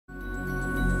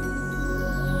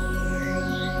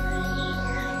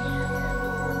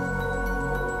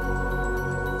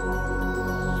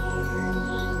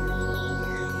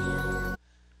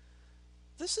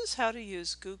This is how to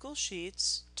use Google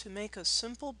Sheets to make a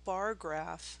simple bar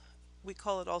graph. We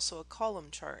call it also a column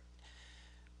chart.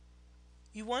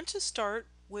 You want to start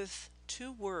with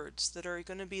two words that are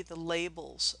going to be the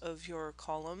labels of your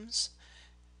columns.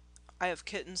 I have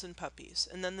kittens and puppies,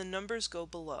 and then the numbers go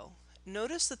below.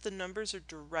 Notice that the numbers are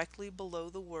directly below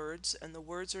the words and the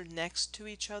words are next to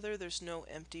each other. There's no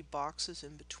empty boxes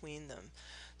in between them.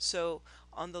 So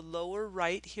on the lower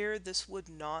right here, this would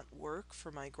not work for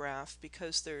my graph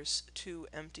because there's two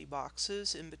empty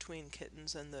boxes in between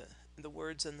kittens and the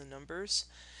words and the numbers.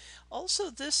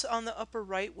 Also, this on the upper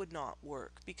right would not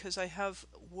work because I have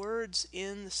words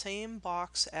in the same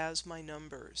box as my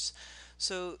numbers.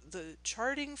 So the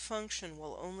charting function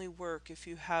will only work if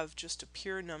you have just a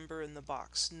pure number in the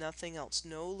box, nothing else,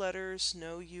 no letters,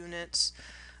 no units,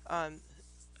 um,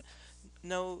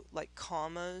 no like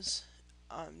commas,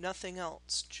 nothing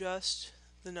else, just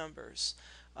the numbers.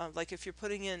 Like if you're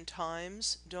putting in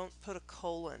times, don't put a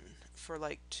colon for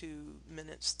like 2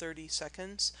 minutes 30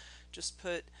 seconds. Just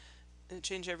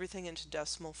change everything into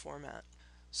decimal format.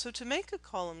 So to make a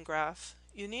column graph,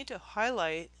 you need to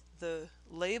highlight the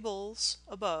labels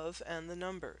above and the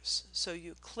numbers. So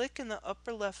you click in the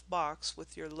upper left box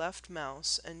with your left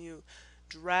mouse and you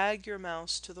drag your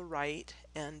mouse to the right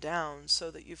and down so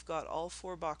that you've got all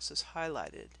four boxes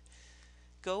highlighted.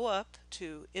 Go up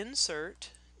to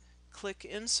Insert, click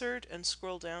Insert and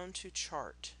scroll down to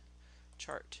Chart.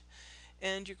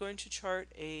 And you're going to chart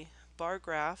a bar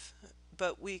graph,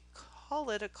 but we call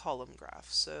it a column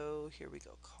graph. So here we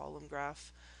go, column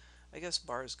graph. I guess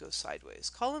bars go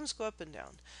sideways. Columns go up and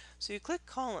down. So you click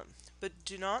column, but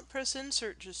do not press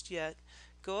insert just yet.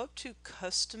 Go up to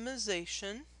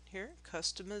customization, here,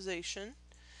 customization,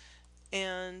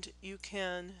 and you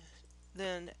can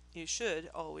then, you should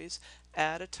always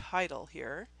add a title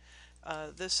here.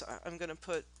 This I'm going to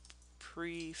put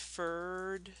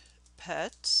preferred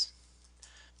pets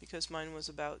because mine was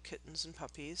about kittens and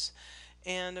puppies.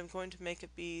 And I'm going to make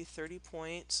it be 30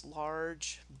 points,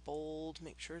 large, bold,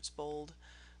 make sure it's bold.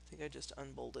 I think I just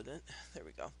unbolded it. There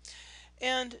we go.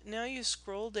 And now you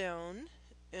scroll down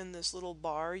in this little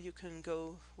bar, you can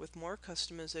go with more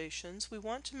customizations. We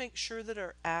want to make sure that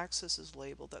our axis is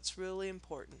labeled. That's really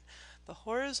important. The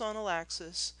horizontal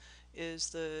axis is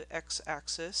the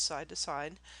x-axis, side to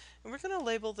side. And we're going to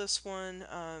label this one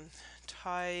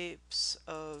types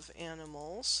of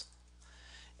animals.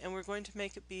 And we're going to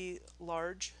make it be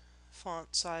large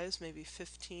font size, maybe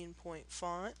 15-point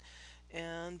font,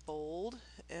 and bold.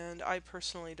 And I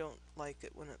personally don't like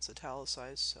it when it's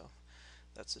italicized, so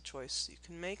that's a choice you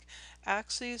can make.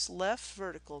 Axes left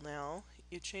vertical now.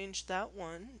 You change that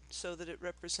one so that it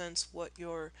represents what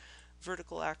your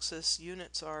vertical axis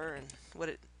units are and what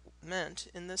it meant.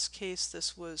 In this case,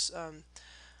 this was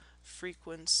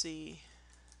frequency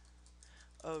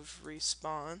of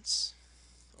response,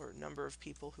 or number of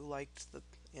people who liked the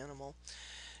animal.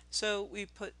 So we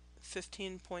put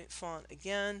 15-point font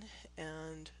again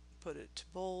and put it to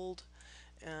bold,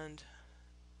 and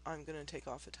I'm going to take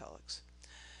off italics.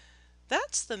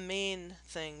 That's the main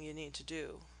thing you need to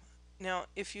do. Now,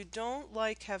 if you don't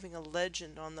like having a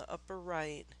legend on the upper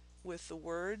right with the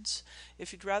words,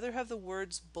 if you'd rather have the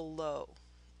words below,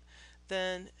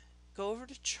 then go over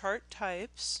to Chart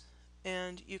Types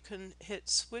and you can hit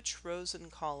Switch Rows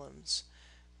and Columns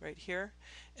right here,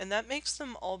 and that makes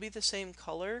them all be the same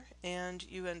color, and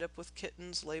you end up with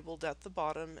kittens labeled at the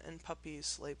bottom and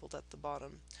puppies labeled at the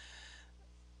bottom.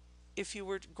 If you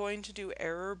were going to do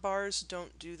error bars,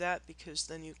 don't do that because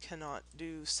then you cannot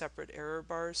do separate error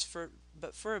bars.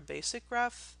 But for a basic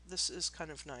graph, this is kind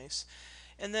of nice.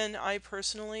 And then I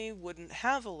personally wouldn't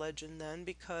have a legend then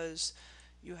because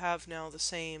you have now the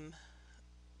same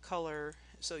color,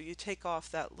 so you take off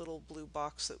that little blue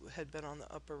box that had been on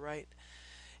the upper right.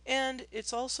 And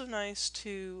it's also nice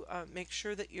to make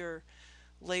sure that your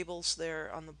labels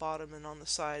there on the bottom and on the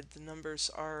side, the numbers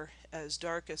are as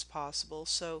dark as possible.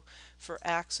 So for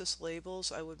axis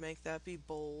labels, I would make that be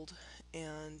bold,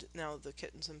 and now the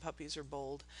kittens and puppies are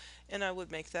bold, and I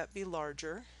would make that be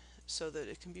larger so that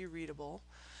it can be readable.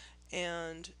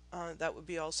 And that would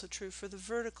be also true for the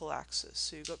vertical axis.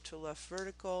 So you go up to left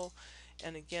vertical,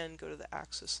 and again go to the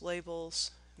axis labels,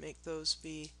 make those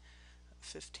be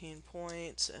 15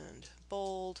 points and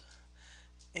bold.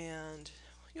 And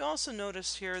you also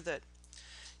notice here that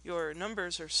your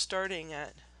numbers are starting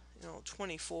at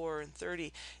 24 and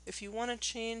 30. If you want to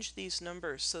change these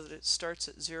numbers so that it starts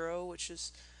at 0, which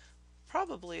is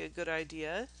probably a good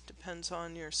idea, depends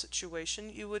on your situation,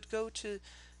 you would go to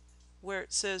where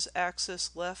it says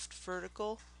axis left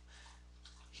vertical,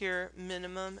 here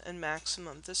minimum and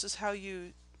maximum. This is how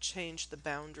you change the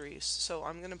boundaries. So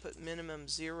I'm going to put minimum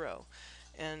 0.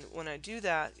 And when I do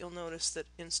that, you'll notice that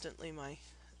instantly my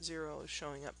 0 is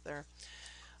showing up there.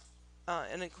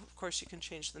 And of course you can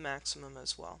change the maximum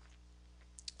as well.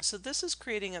 So this is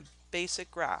creating a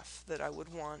basic graph that I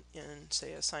would want in,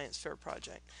 say, a science fair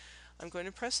project. I'm going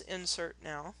to press Insert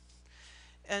now.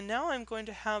 And now I'm going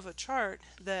to have a chart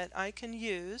that I can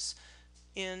use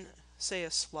in, say, a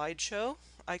slideshow.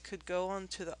 I could go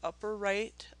onto the upper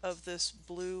right of this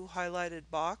blue highlighted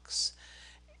box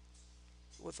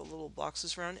with the little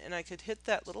boxes around, and I could hit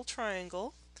that little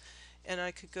triangle, and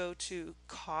I could go to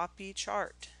Copy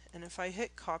Chart. And if I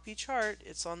hit Copy Chart,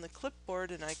 it's on the clipboard,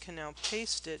 and I can now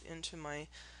paste it into my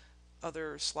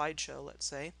other slideshow, let's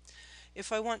say.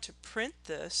 If I want to print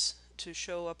this to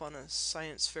show up on a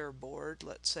science fair board,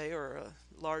 let's say, or a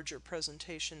larger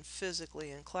presentation physically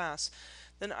in class,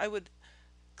 then I would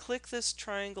click this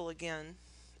triangle again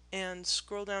and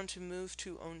scroll down to Move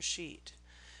to Own Sheet.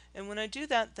 And when I do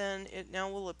that, then it now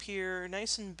will appear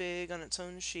nice and big on its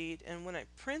own sheet, and when I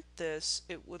print this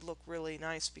it would look really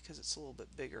nice because it's a little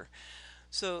bit bigger.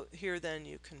 So here then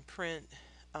you can print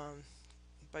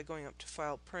by going up to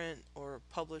File, Print, or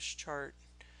Publish Chart.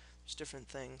 There's different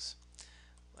things.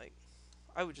 Like,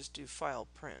 I would just do File,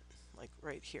 Print, like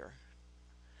right here.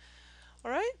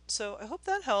 Alright, so I hope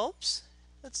that helps.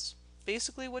 That's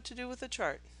basically what to do with a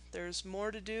chart. There's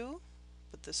more to do,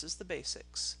 but this is the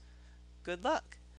basics. Good luck!